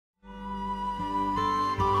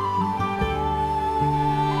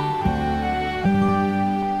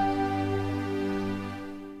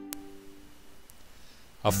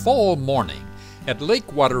A fall morning at Lake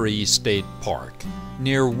Wateree State Park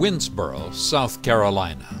near Winnsboro, South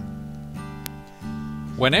Carolina.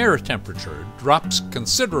 When air temperature drops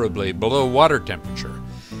considerably below water temperature,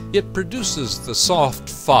 it produces the soft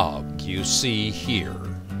fog you see here.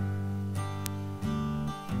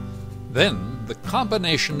 Then the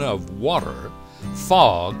combination of water,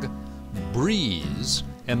 fog, breeze,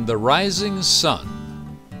 and the rising sun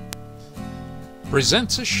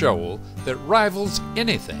presents a show that rivals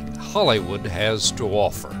anything Hollywood has to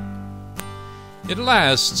offer. It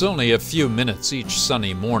lasts only a few minutes each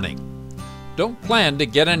sunny morning. Don't plan to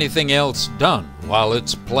get anything else done while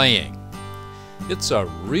it's playing. It's a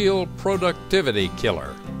real productivity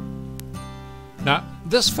killer. Now,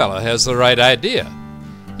 this fella has the right idea.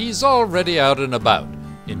 He's already out and about,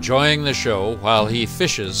 enjoying the show while he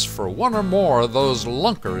fishes for one or more of those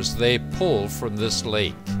lunkers they pull from this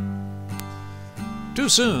lake. Too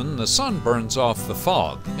soon, the sun burns off the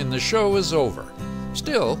fog and the show is over.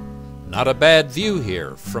 Still, not a bad view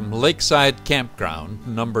here from Lakeside Campground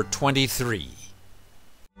number 23.